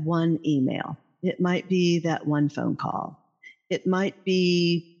that one email. It might be that one phone call. It might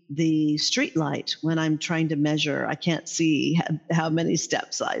be the street light when I'm trying to measure. I can't see how many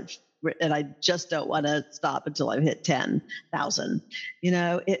steps and I just don't want to stop until I've hit 10,000.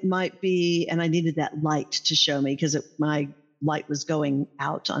 It might be, and I needed that light to show me because my light was going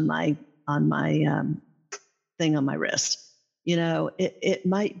out on my thing on my wrist. It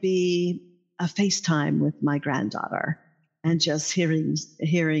might be a FaceTime with my granddaughter and just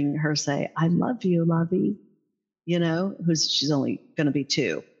hearing her say, I love you, lovey, she's only going to be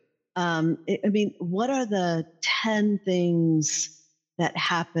 2. What are the 10 things that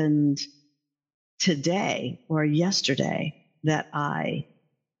happened today or yesterday that I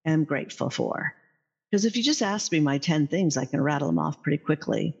am grateful for? Because if you just ask me my 10 things, I can rattle them off pretty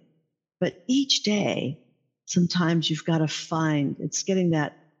quickly. But each day, sometimes you've got to find, it's getting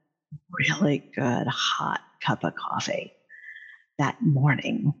that really good hot cup of coffee that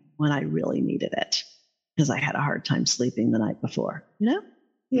morning when I really needed it. because I had a hard time sleeping the night before,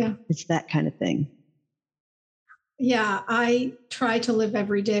 Yeah. It's that kind of thing. Yeah. I try to live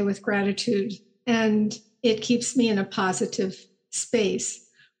every day with gratitude, and it keeps me in a positive space,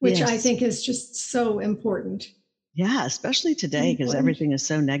 which I think is just so important. Yeah, especially today, because everything is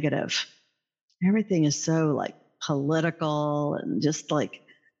so negative. Everything is so like political and just like,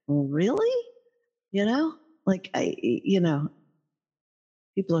 really?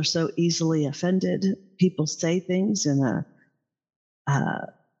 People are so easily offended. People say things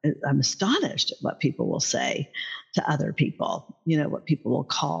I'm astonished at what people will say to other people, what people will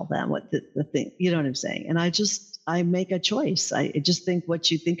call them, what the thing, you know what I'm saying? And I make a choice. I just think what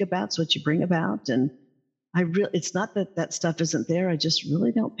you think about is what you bring about. And it's not that stuff isn't there. I just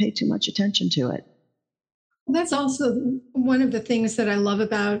really don't pay too much attention to it. That's also one of the things that I love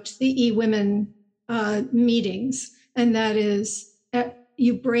about the eWomen meetings, and that is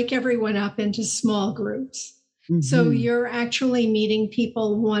you break everyone up into small groups. Mm-hmm. So you're actually meeting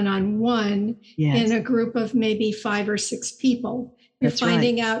people one-on-one in a group of maybe 5 or 6 people. You're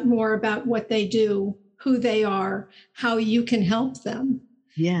finding out more about what they do, who they are, how you can help them.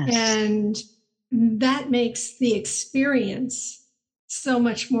 Yes. And that makes the experience so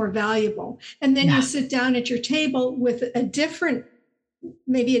much more valuable. And then you sit down at your table with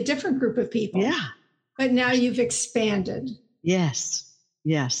maybe a different group of people. Yeah. But now you've expanded. Yes.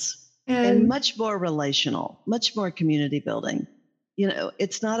 And much more relational, much more community building.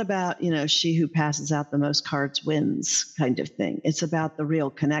 It's not about, she who passes out the most cards wins kind of thing. It's about the real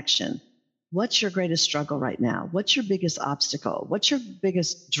connection. What's your greatest struggle right now? What's your biggest obstacle? What's your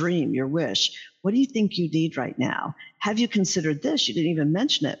biggest dream, your wish? What do you think you need right now? Have you considered this? You didn't even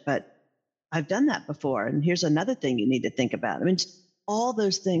mention it, but I've done that before. And here's another thing you need to think about. I mean, all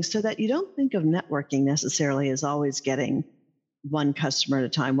those things, so that you don't think of networking necessarily as always getting one customer at a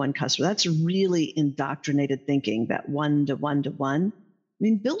time, one customer. That's really indoctrinated thinking, that one to one to one. I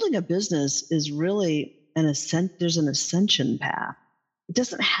mean, building a business is really there's an ascension path. It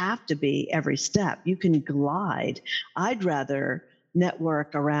doesn't have to be every step. You can glide. I'd rather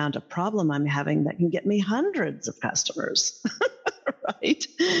network around a problem I'm having that can get me hundreds of customers, right?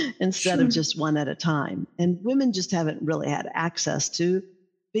 Instead of just one at a time. And women just haven't really had access to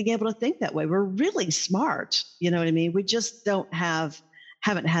being able to think that way. We're really smart. You know what I mean? We just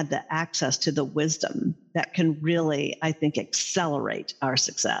haven't had the access to the wisdom that can really, I think, accelerate our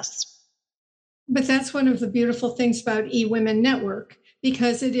success. But that's one of the beautiful things about eWomen Network,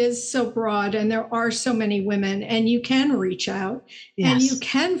 because it is so broad and there are so many women, and you can reach out and you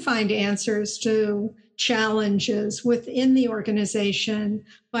can find answers to challenges within the organization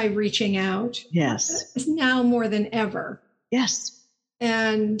by reaching out. Yes. Now more than ever. Yes.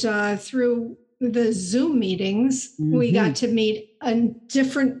 And through the Zoom meetings, we got to meet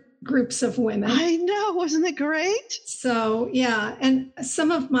different groups of women. I know. Wasn't it great? So, yeah. And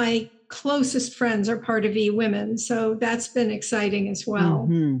some of my closest friends are part of eWomen. So that's been exciting as well.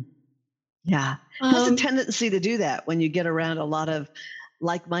 Mm-hmm. Yeah. There's a tendency to do that when you get around a lot of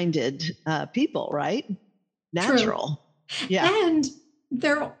like-minded people, right? Natural. True. Yeah. And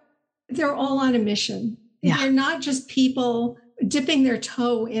they're all on a mission. Yeah. They're not just people dipping their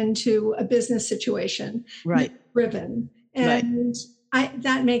toe into a business situation. Right. Driven. And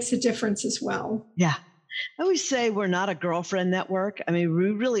that makes a difference as well. Yeah. I always say we're not a girlfriend network. I mean, we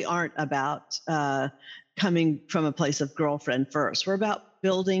really aren't about coming from a place of girlfriend first. We're about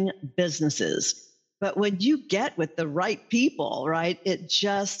building businesses. But when you get with the right people, right, it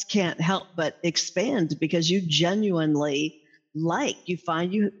just can't help but expand, because you genuinely you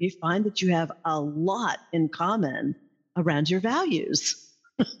find that you have a lot in common around your values.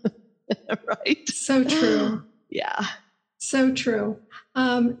 Right? So true. Yeah. So true.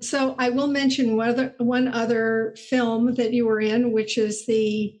 So I will mention one other film that you were in, which is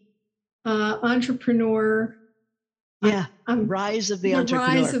the Entrepreneur. Yeah. Rise of the Entrepreneur.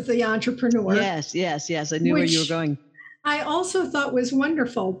 Rise of the Entrepreneur. Yes. I knew where you were going. I also thought was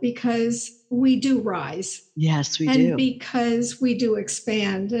wonderful, because we do rise. Yes, we do. And because we do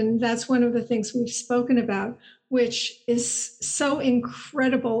expand. And that's one of the things we've spoken about, which is so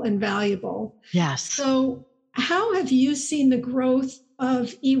incredible and valuable. Yes. So how have you seen the growth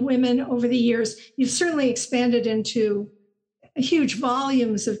of eWomen over the years? You've certainly expanded into huge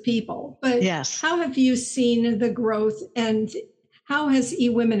volumes of people, but how have you seen the growth, and how has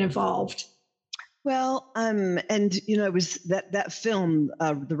eWomen evolved? Well, and it was that film,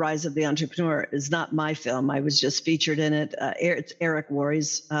 The Rise of the Entrepreneur, is not my film. I was just featured in it. It's Eric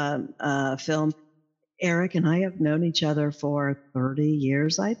Worre's film. Eric and I have known each other for 30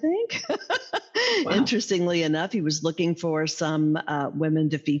 years, I think. Wow. Interestingly enough, he was looking for some women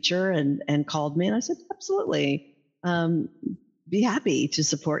to feature and called me. And I said, absolutely, be happy to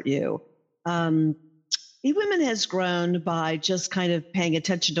support you. eWomen has grown by just kind of paying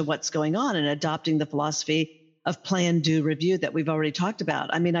attention to what's going on and adopting the philosophy of plan, do, review that we've already talked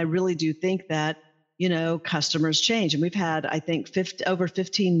about. I mean, I really do think that, customers change. And we've had, I think, over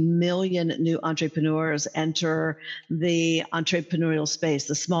 15 million new entrepreneurs enter the entrepreneurial space,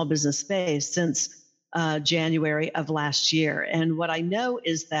 the small business space, since January of last year. And what I know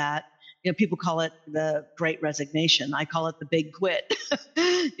is that, people call it the great resignation. I call it the big quit.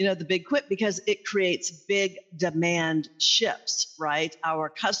 The big quit, because it creates big demand shifts, right? Our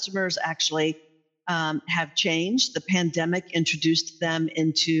customers actually have changed. The pandemic introduced them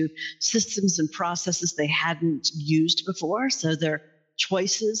into systems and processes they hadn't used before. So their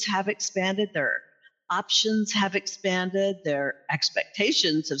choices have expanded, their options have expanded, their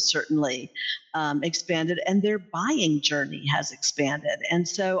expectations have certainly expanded, and their buying journey has expanded. And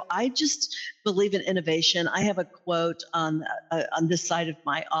so I just believe in innovation. I have a quote on this side of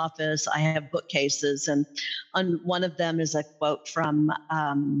my office. I have bookcases, and on one of them is a quote from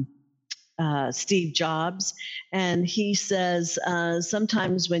Steve Jobs. And he says,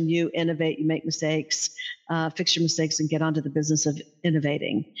 sometimes when you innovate, you make mistakes, fix your mistakes and get onto the business of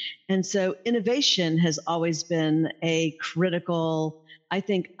innovating. And so innovation has always been a critical, I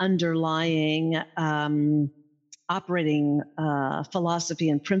think, underlying operating philosophy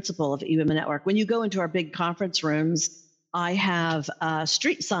and principle of eWomen Network. When you go into our big conference rooms, I have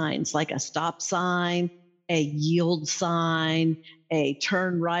street signs like a stop sign, a yield sign, a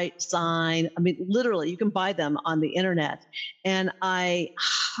turn right sign. I mean, literally, you can buy them on the internet. And I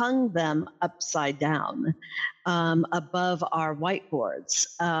hung them upside down above our whiteboards.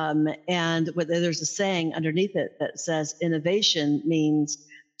 And there's a saying underneath it that says, innovation means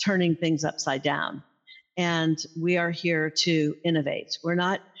turning things upside down. And we are here to innovate.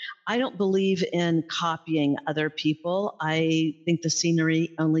 I don't believe in copying other people. I think the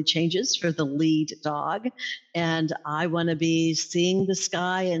scenery only changes for the lead dog. And I want to be seeing the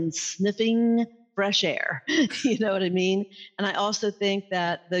sky and sniffing fresh air. You know what I mean? And I also think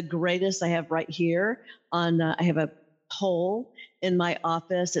that the greatest I have right here I have a pole in my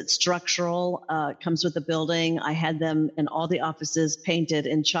office. It's structural, comes with the building. I had them in all the offices painted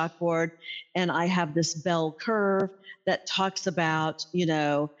in chalkboard. And I have this bell curve that talks about,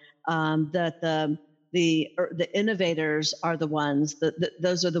 that the innovators are the ones,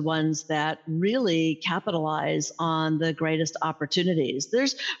 those are the ones that really capitalize on the greatest opportunities.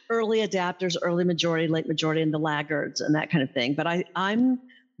 There's early adapters, early majority, late majority, and the laggards and that kind of thing. But I'm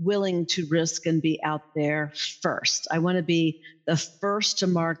willing to risk and be out there first. I want to be the first to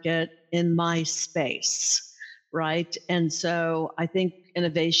market in my space, right? And so I think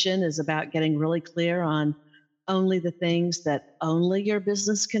innovation is about getting really clear on only the things that only your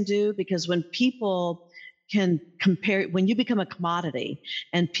business can do, because when people can compare, when you become a commodity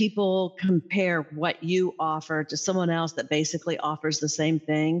and people compare what you offer to someone else that basically offers the same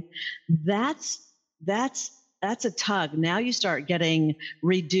thing, that's a tug. Now you start getting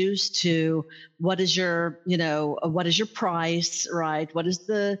reduced to what is your price, right? What is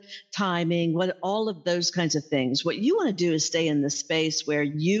the timing? What, all of those kinds of things. What you want to do is stay in the space where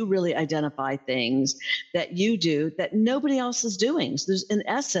you really identify things that you do that nobody else is doing. So there's, in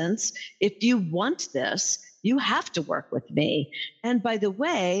essence, if you want this, you have to work with me. And by the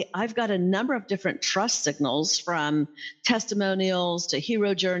way, I've got a number of different trust signals, from testimonials to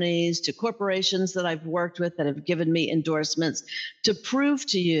hero journeys to corporations that I've worked with that have given me endorsements to prove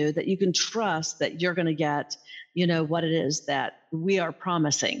to you that you can trust that you're going to get, what it is that we are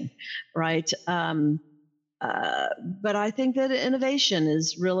promising, right? But I think that innovation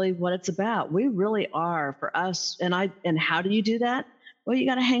is really what it's about. We really are, for us. And how do you do that? Well, you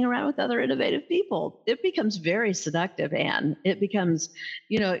got to hang around with other innovative people. It becomes very seductive, Anne. It becomes,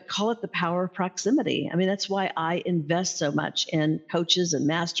 call it the power of proximity. I mean, that's why I invest so much in coaches and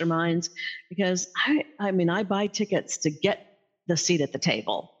masterminds, because I buy tickets to get the seat at the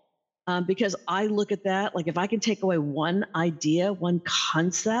table. Because I look at that, like, if I can take away one idea, one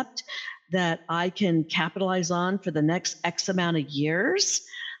concept that I can capitalize on for the next X amount of years,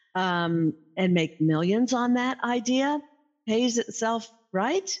 and make millions on that idea, pays itself,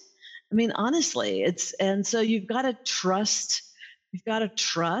 right? I mean, honestly, and so you've got to trust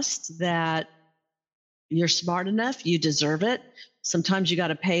that you're smart enough, you deserve it. Sometimes you got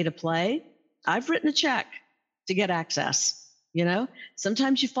to pay to play. I've written a check to get access.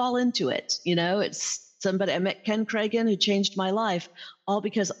 Sometimes you fall into it. It's somebody, I met Ken Cragen, who changed my life, all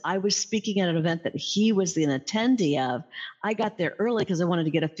because I was speaking at an event that he was an attendee of. I got there early because I wanted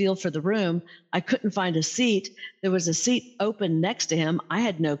to get a feel for the room. I couldn't find a seat. There was a seat open next to him. I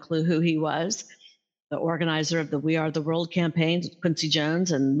had no clue who he was. The organizer of the We Are the World campaign, Quincy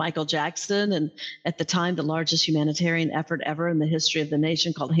Jones and Michael Jackson, and at the time, the largest humanitarian effort ever in the history of the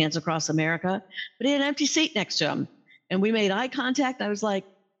nation, called Hands Across America. But he had an empty seat next to him. And we made eye contact. I was like,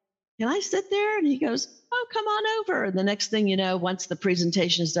 can I sit there? And he goes, oh, come on over. And the next thing you know, once the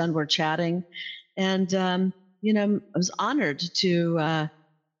presentation is done, we're chatting. And, I was honored to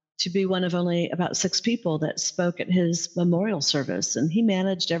be one of only about 6 people that spoke at his memorial service. And he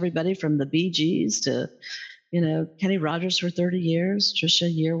managed everybody from the Bee Gees to, Kenny Rogers for 30 years,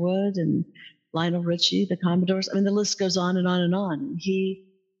 Trisha Yearwood and Lionel Richie, the Commodores. I mean, the list goes on and on and on. He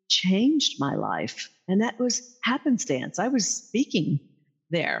changed my life. And that was happenstance. I was speaking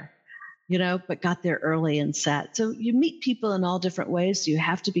there, but got there early and sat. So you meet people in all different ways. So you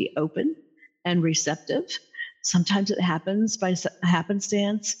have to be open and receptive. Sometimes it happens by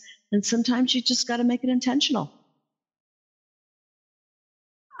happenstance, and sometimes you just got to make it intentional.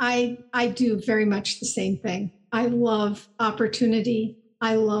 I do very much the same thing. I love opportunity.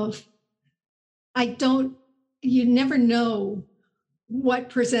 You never know what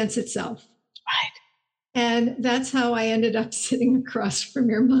presents itself. Right. And that's how I ended up sitting across from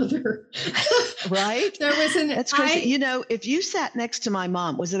your mother. Right? That's crazy. If you sat next to my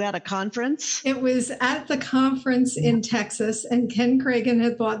mom, was it at a conference? It was at the conference in Texas, and Ken Cragen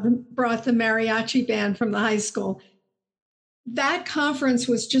had brought the mariachi band from the high school. That conference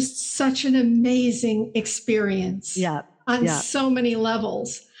was just such an amazing experience. Yeah. On so many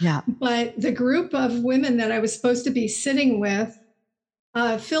levels. Yeah. But the group of women that I was supposed to be sitting with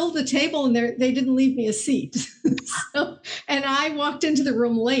filled the table, and they didn't leave me a seat. And I walked into the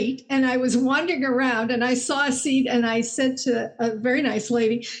room late, and I was wandering around, and I saw a seat, and I said to a very nice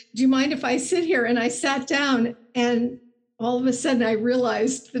lady, do you mind if I sit here? And I sat down, and all of a sudden I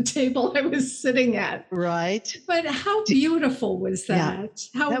realized the table I was sitting at. Right. But how beautiful was that?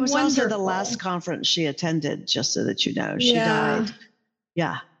 Yeah. That was wonderful. Also the last conference she attended, just so that you know. She died.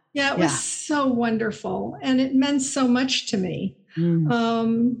 Yeah. Yeah, it was so wonderful. And it meant so much to me.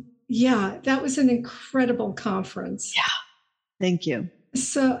 That was an incredible conference. Yeah. Thank you.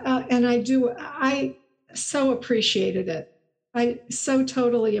 So, and I so appreciated it. I so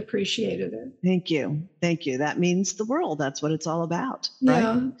totally appreciated it. Thank you. Thank you. That means the world. That's what it's all about.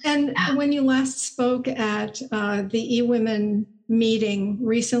 Yeah. Right? And when you last spoke at the eWomen meeting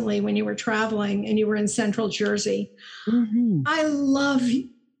recently, when you were traveling and you were in Central Jersey, I love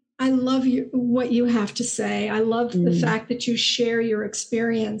what you have to say. I love the fact that you share your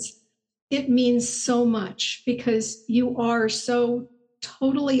experience. It means so much because you are so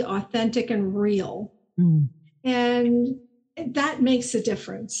totally authentic and real. And that makes a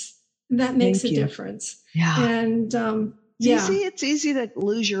difference. That makes a difference. Yeah. And it's easy to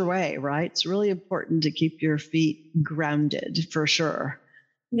lose your way, right? It's really important to keep your feet grounded for sure.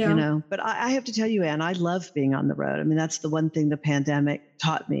 Yeah. But I have to tell you, Ann, I love being on the road. I mean, that's the one thing the pandemic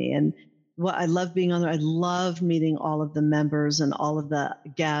taught me. And what I love being on there, I love meeting all of the members and all of the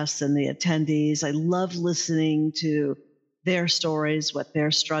guests and the attendees. I love listening to their stories, what they're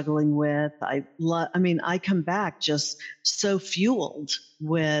struggling with. I come back just so fueled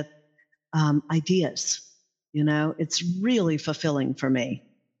with ideas. It's really fulfilling for me.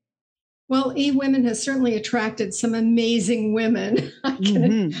 Well, eWomen has certainly attracted some amazing women. I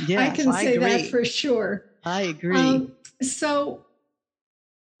can say that for sure. I agree. So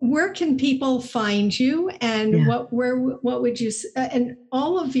where can people find you, and what would you, and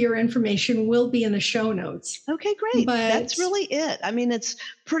all of your information will be in the show notes. Okay, great. But that's really it. I mean, it's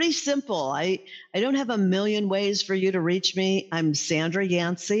pretty simple. I don't have a million ways for you to reach me. I'm Sandra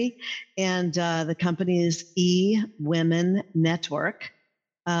Yancey, and the company is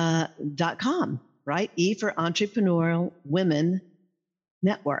eWomenNetwork.com, right? E for Entrepreneurial Women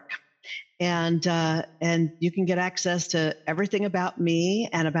Network. And you can get access to everything about me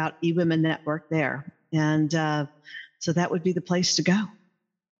and about eWomen Network there. And so that would be the place to go.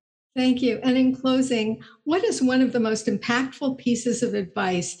 Thank you. And in closing, what is one of the most impactful pieces of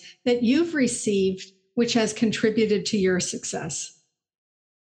advice that you've received which has contributed to your success?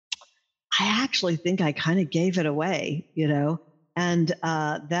 I actually think I kind of gave it away, and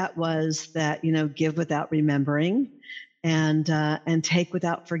that was that, give without remembering. And take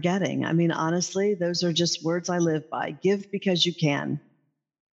without forgetting. I mean, honestly, those are just words I live by. Give because you can,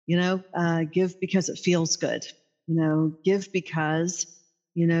 give because it feels good, give because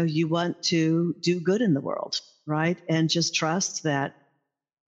you want to do good in the world, right? And just trust that,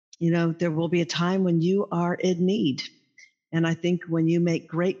 there will be a time when you are in need. And I think when you make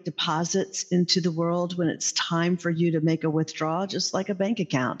great deposits into the world, when it's time for you to make a withdrawal, just like a bank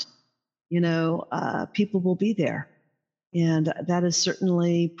account, people will be there. And that is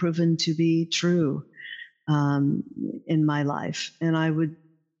certainly proven to be true in my life. And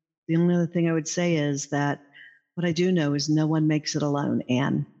the only other thing I would say is that what I do know is no one makes it alone,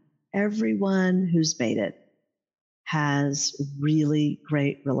 Anne. Everyone who's made it has really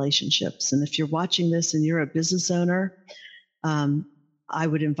great relationships. And if you're watching this and you're a business owner, I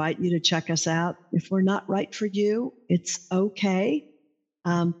would invite you to check us out. If we're not right for you, it's okay.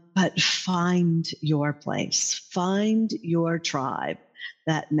 But find your place, find your tribe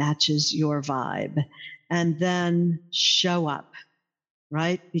that matches your vibe, and then show up,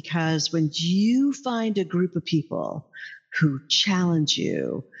 right? Because when you find a group of people who challenge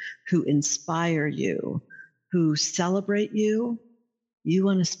you, who inspire you, who celebrate you, you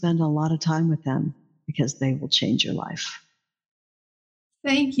want to spend a lot of time with them because they will change your life.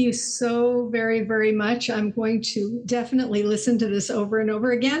 Thank you so very, very much. I'm going to definitely listen to this over and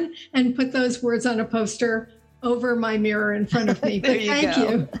over again and put those words on a poster over my mirror in front of me. There you thank go.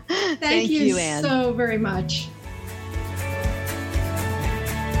 you. Thank you, Anne. So very much.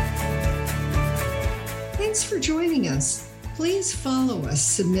 Thanks for joining us. Please follow us,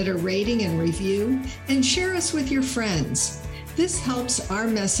 submit a rating and review, and share us with your friends. This helps our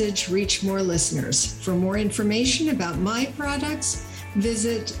message reach more listeners. For more information about my products,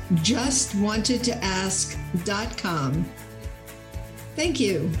 visit justwantedtoask.com. Thank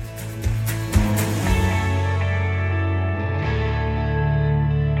you.